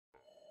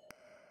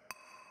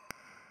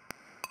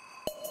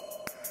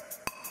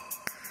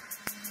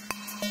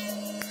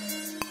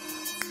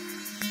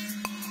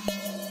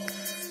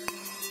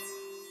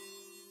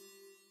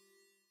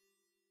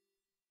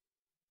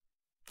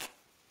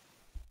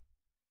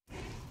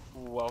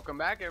Welcome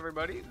back,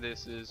 everybody.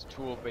 This is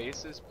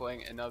ToolBassist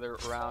playing another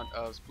round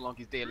of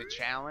Spelunky's Daily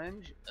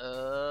Challenge.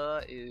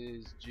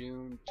 Is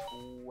June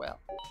 12th,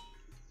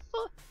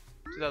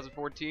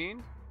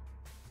 2014.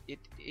 It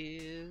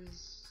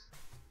is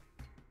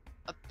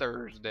a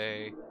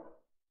Thursday.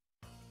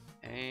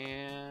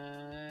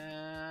 And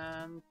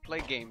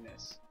play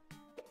Gameness.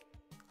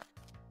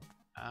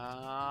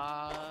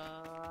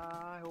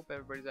 I hope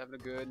everybody's having a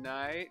good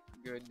night,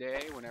 good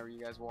day, whenever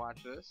you guys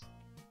watch this.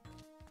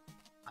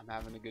 I'm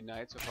having a good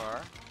night so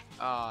far.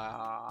 You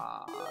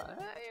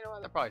know what?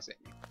 They're probably saying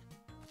me.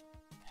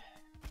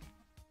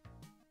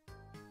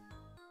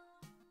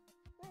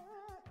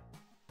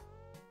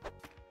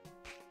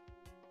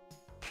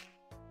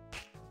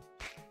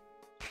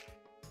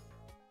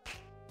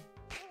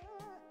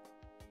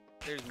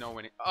 There's no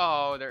winning.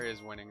 Oh, there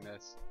is winning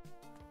this.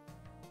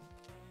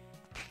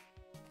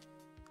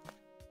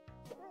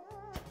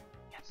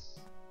 Yes.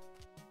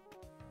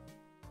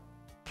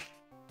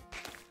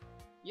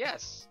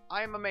 Yes,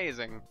 I am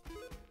amazing.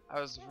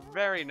 I was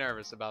very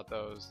nervous about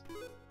those.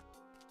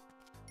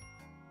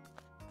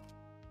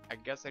 I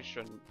guess I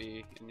shouldn't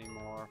be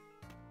anymore.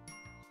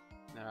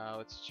 Now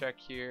let's check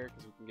here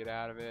because we can get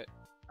out of it.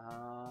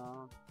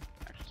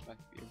 Actually, this might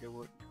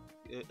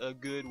be a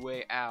good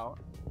way out,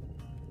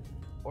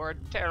 or a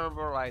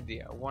terrible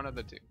idea. One of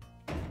the two.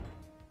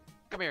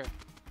 Come here.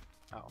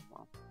 Oh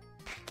well,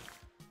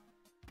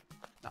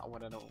 not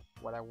what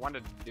I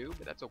wanted to do,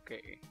 but that's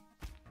okay.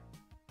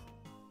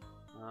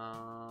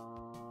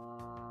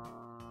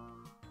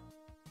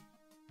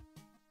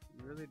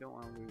 Really don't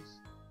want to lose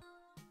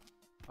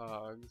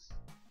pugs.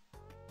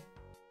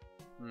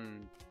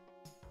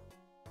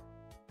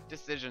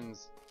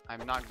 Decisions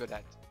I'm not good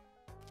at.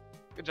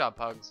 Good job,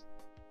 pugs.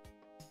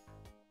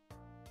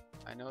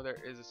 I know there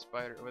is a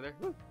spider over there.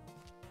 Woo!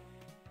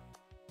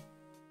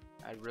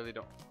 I really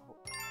don't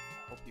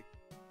hope he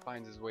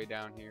finds his way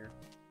down here.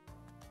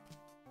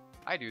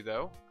 I do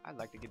though. I'd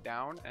like to get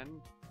down and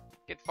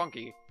get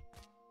funky.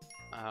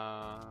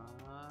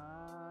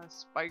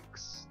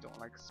 Spikes. Don't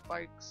like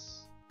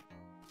spikes.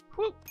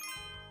 Whoo!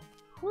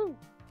 Whoo!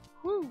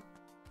 Whoo!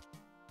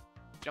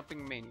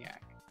 Jumping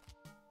maniac.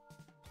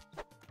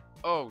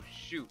 Oh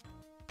shoot!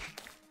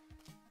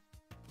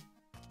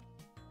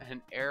 And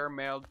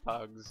air-mailed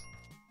pugs.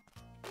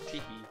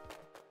 Teehee.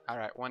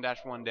 Alright,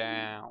 1-1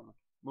 down.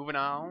 Moving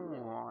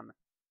on.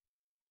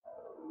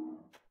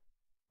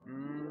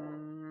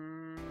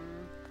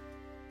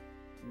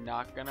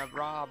 Not gonna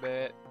rob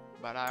it,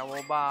 but I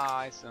will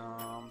buy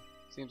some.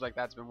 Seems like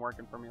that's been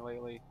working for me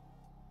lately.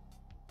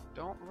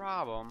 Don't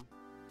rob them,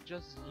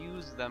 just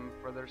use them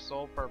for their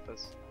sole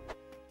purpose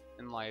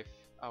in life.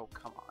 Oh,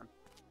 come on.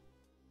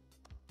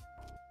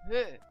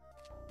 That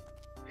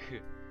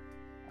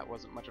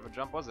wasn't much of a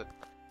jump, was it?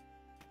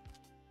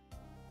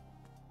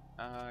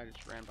 I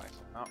just ran by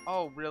some.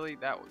 Oh, really?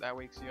 That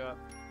wakes you up?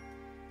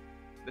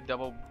 The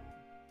double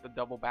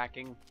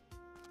backtracking.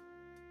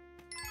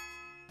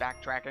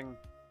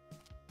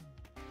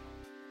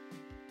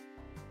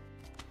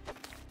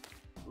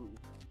 Ooh.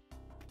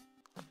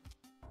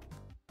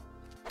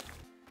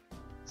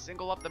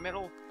 Single up the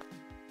middle.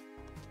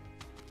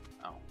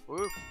 Oh,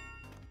 whoop.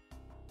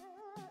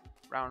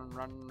 Run.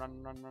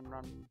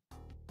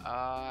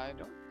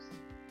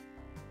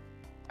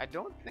 I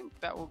don't think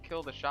that will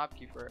kill the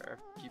shopkeeper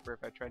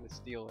if I try to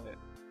steal it.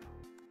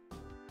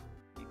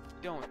 I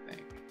don't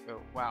think.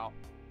 Oh, wow.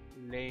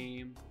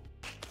 Lame.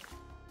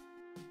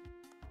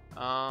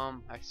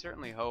 I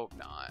certainly hope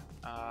not.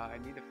 I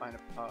need to find a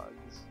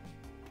pugs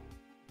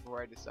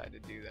before I decide to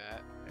do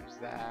that. There's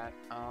that.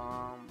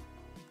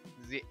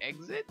 The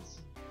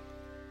exits?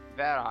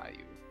 Where are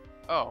you?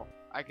 Oh,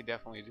 I could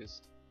definitely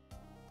just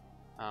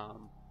I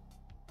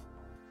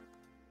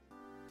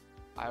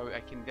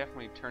can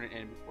definitely turn it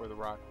in before the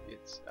rock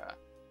gets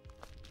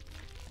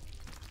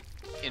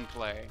in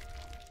play.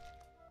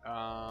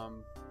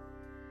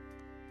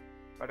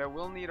 But I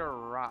will need a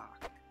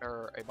rock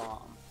or a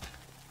bomb.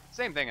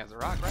 Same thing as a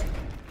rock, right?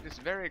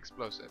 Just very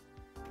explosive.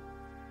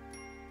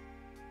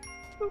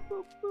 Boop,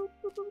 boop, boop,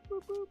 boop, boop,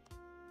 boop, boop.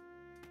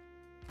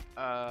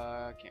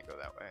 Can't go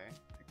that way.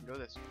 I can go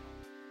this way.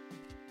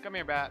 Come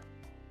here, bat.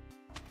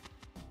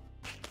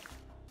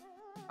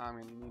 I'm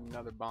gonna need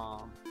another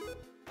bomb.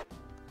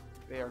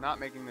 They are not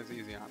making this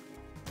easy on me.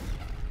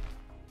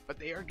 But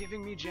they are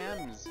giving me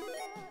gems.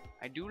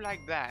 I do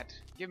like that.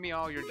 Give me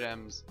all your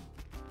gems.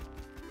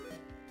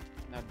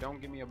 Now don't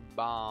give me a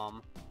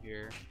bomb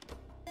here.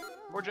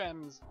 More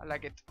gems. I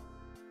like it.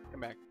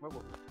 Come back. Whoa,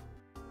 whoa.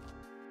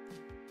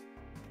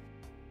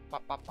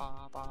 Pop, pop,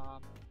 pop,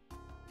 pop.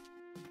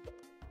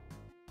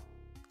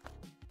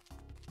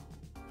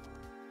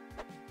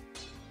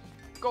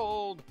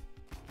 Gold!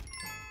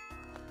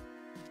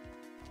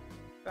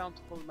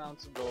 Bountiful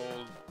amounts of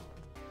gold.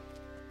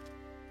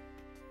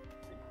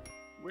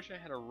 Wish I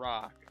had a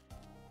rock.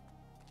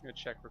 I'm gonna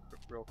check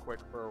real quick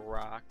for a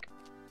rock.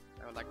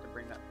 I would like to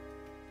bring that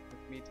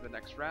with me to the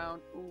next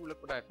round. Ooh,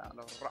 look what I found.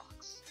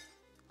 Rocks.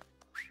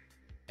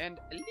 And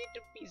a little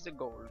piece of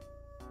gold.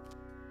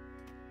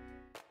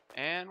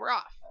 And we're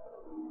off.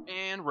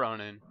 And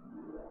running.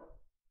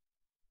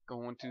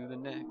 Going to the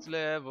next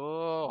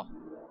level.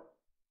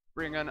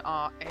 Bringing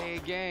our A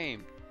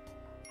game.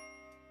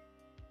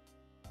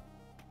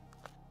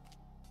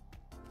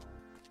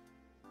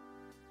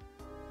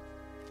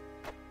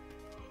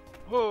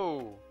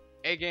 Whoa!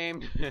 A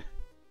game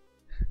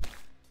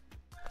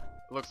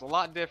looks a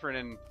lot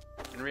different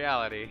in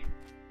reality.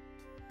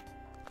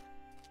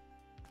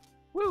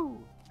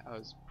 Woo! That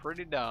was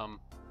pretty dumb.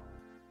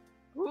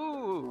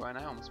 Woo! And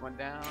I almost went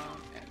down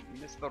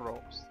and missed the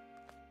ropes.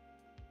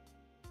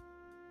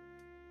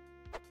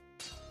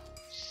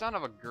 Son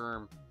of a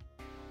germ.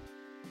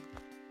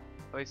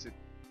 Place it.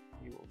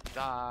 You will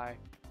die.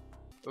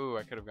 Ooh,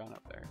 I could have gone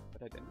up there,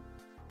 but I didn't.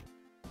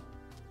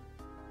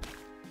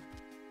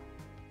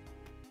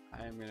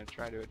 I am gonna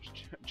try to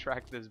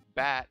attract this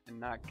bat and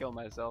not kill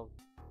myself.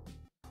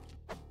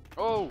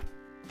 Oh!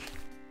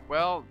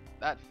 Well,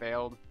 that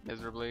failed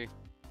miserably.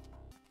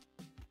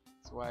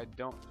 That's why I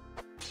don't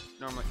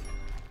normally...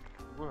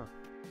 Whoa.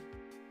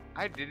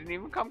 I didn't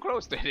even come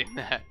close to hitting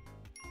that.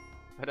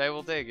 But I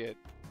will take it.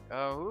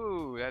 Oh,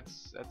 ooh,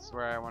 that's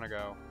where I want to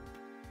go.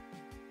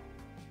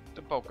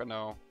 To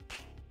Pocono.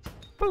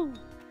 Boom!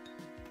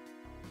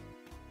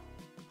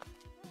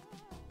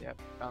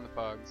 Yep, found the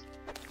pugs.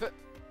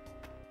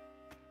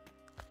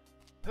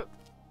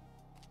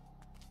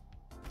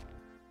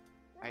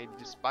 I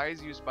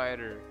despise you,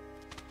 spider.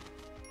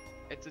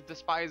 It's a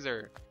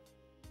despiser.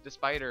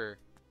 Despider.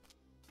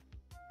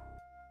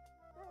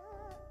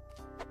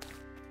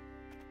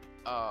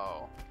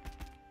 Oh.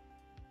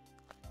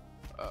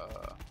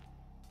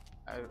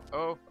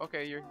 Oh,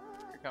 okay, you're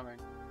coming.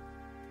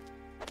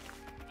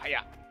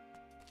 Hiya.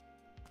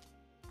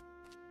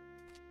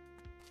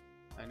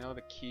 I know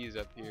the key's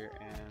up here,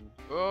 and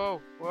whoa,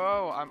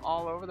 I'm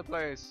all over the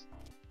place.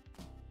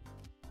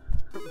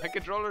 My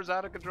controller's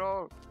out of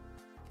control.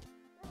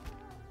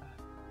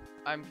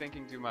 I'm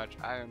thinking too much.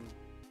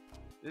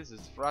 This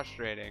is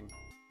frustrating.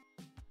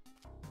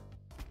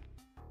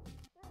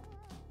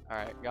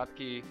 Alright, got the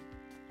key.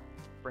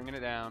 Bringing it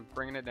down,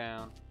 bringing it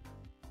down.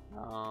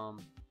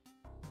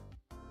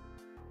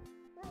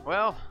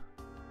 Well,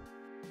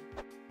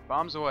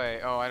 bombs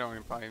away. Oh, I don't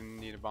even probably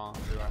need a bomb,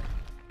 do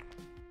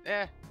I?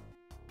 Eh.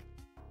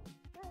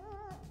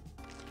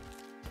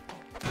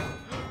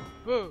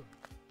 Woo.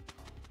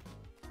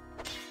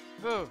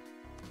 Woo.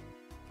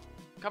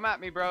 Come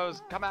at me,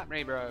 bros. Come at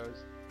me,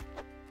 bros.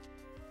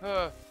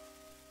 I'm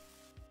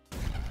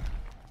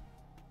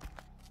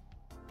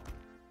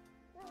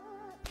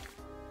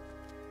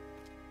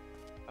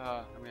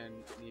gonna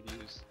need to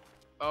use...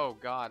 Oh,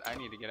 God. I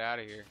need to get out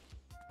of here.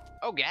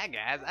 Oh, yeah,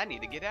 guys. I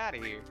need to get out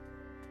of here.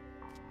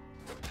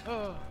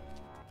 Oh.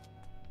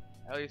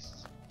 At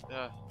least,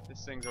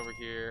 this thing's over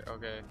here.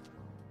 Okay.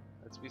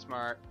 Let's be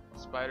smart.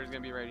 Spider's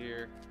gonna be right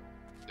here.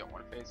 Don't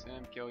want to face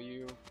him. Kill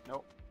you.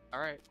 Nope.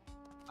 Alright.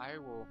 I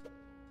will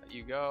let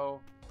you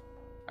go.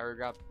 I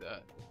forgot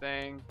the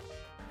thing.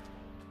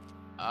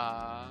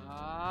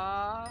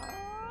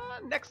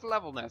 Next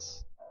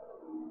levelness.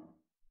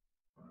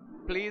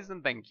 Please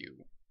and thank you.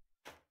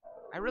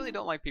 I really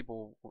don't like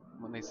people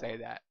when they say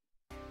that.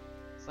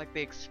 It's like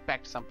they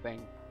expect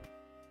something,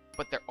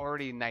 but they're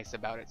already nice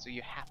about it, so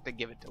you have to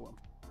give it to them.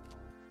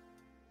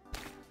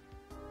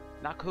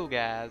 Not cool,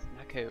 guys.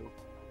 Not cool.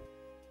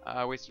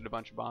 I wasted a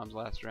bunch of bombs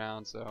last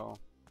round, so...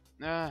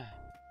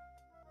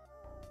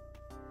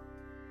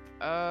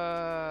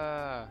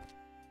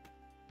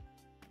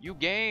 You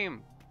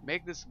game!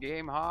 Make this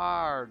game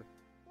hard!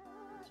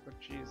 That's what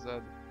she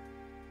said.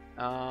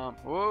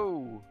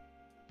 Whoa!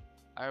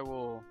 I'm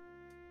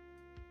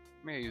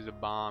gonna use a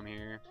bomb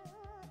here.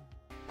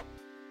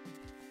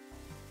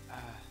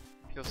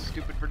 I feel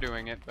stupid for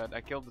doing it, but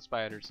I killed the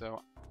spider,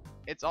 so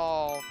it's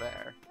all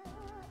fair.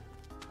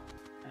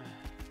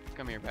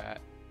 Come here, bat.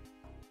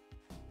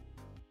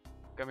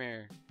 Come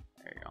here.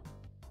 There you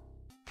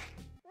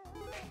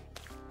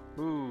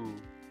go. Ooh.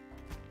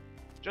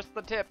 Just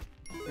the tip.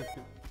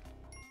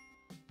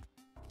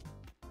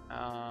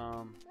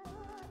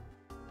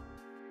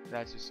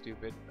 That's just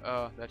stupid.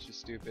 Oh, that's just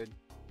stupid.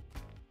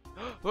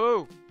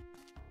 Whoa!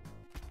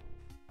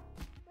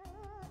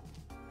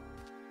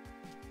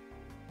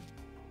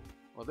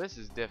 Well, this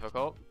is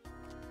difficult.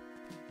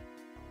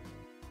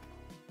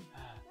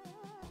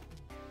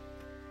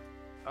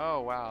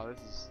 Oh, wow, this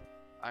is...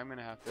 I'm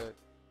gonna have to...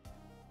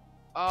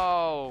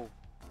 Oh!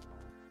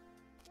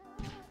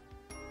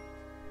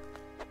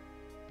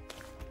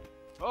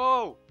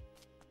 Oh!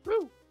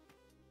 Woo!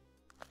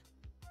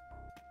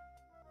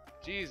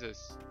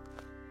 Jesus.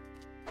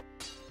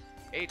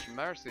 H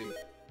mercy.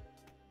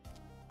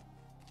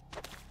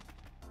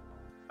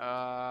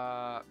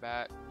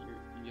 Bat,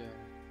 yeah.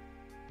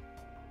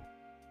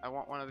 I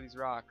want one of these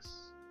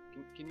rocks.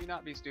 Can you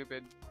not be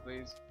stupid,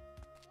 please?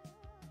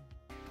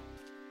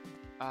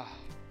 Ah.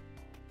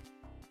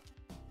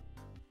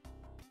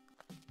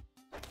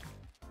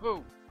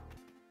 Whoa!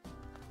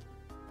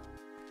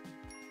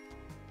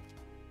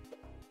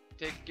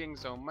 Taking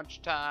so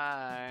much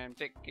time,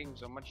 taking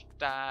so much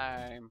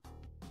time.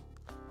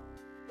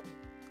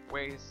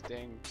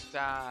 wasting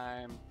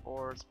time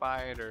for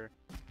spider.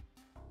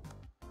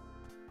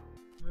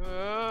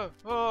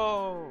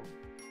 Oh!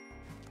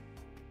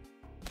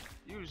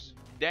 You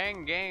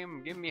dang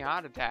game, give me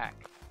heart attack.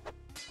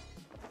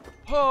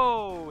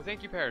 Oh!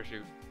 Thank you,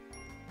 parachute.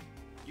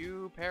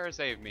 You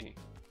parasaved me.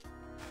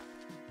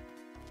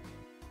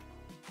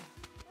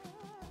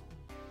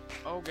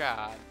 Oh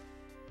god.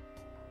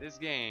 This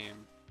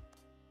game.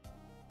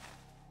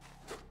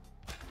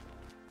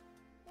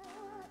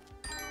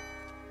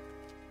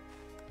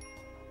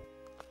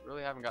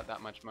 Really haven't got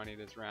that much money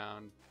this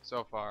round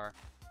so far.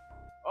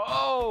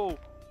 Oh!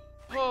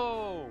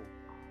 Oh!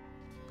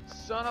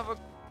 Son of a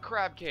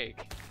crab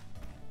cake.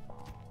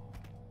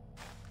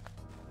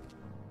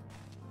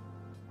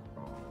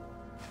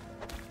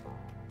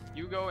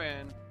 You go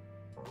in.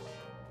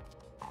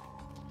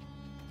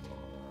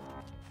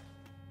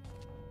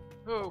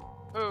 Who?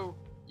 Who?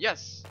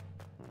 Yes!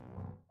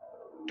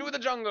 To the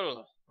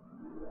jungle!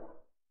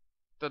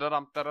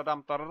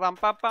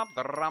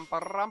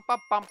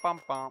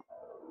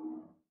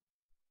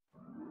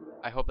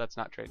 I hope that's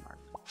not trademarked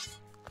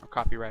or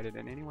copyrighted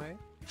in any way.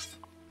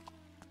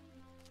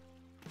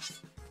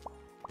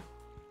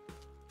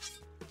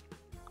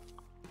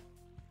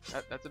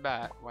 That's a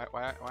bat. Why?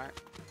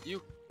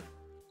 You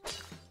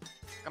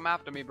come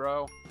after me,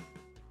 bro.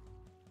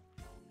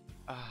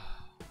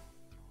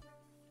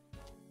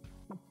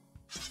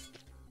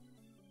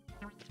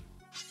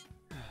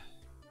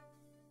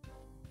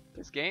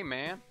 This game,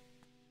 man.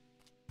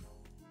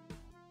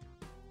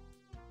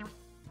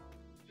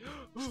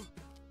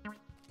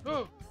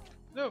 Oh,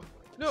 no,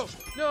 no,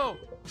 no.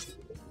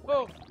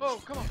 Oh,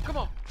 come on, come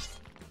on.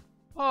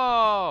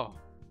 Oh.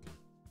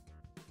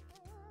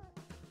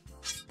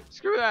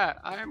 Screw that.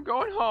 I am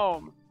going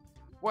home.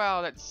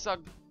 Wow, that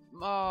sucked.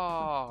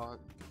 Oh.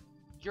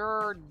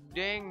 Your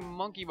dang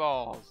monkey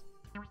balls.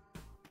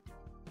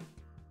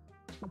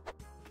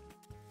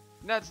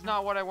 That's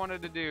not what I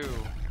wanted to do.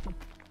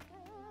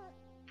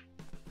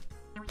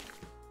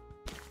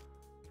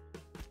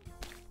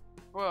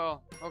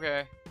 Well,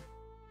 okay.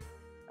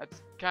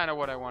 That's kind of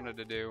what I wanted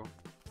to do.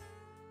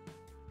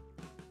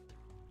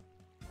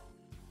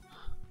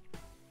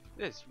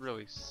 This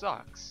really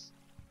sucks.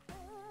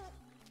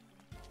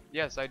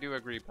 Yes, I do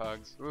agree,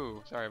 Pugs.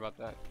 Ooh, sorry about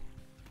that.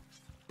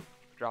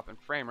 Dropping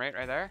frame rate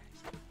right there.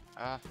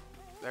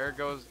 There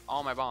goes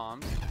all my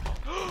bombs.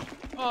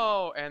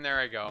 Oh, and there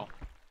I go.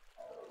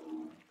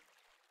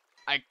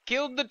 I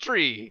killed the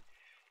tree.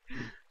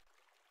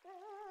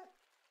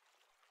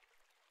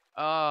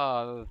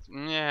 Oh,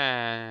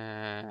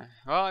 yeah.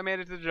 Well, I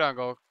made it to the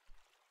jungle.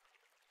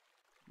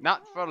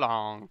 Not for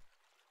long.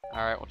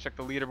 Alright, we'll check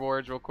the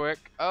leaderboards real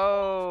quick.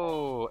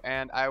 Oh,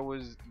 and I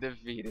was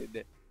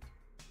defeated.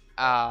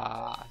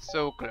 Ah,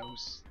 so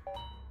close.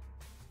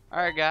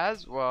 Alright,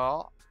 guys.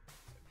 Well,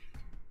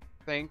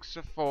 thanks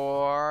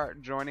for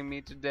joining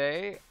me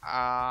today.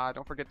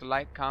 Don't forget to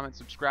like, comment,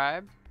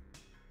 subscribe.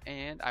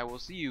 And I will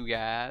see you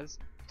guys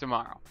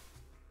tomorrow.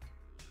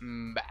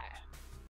 Bye.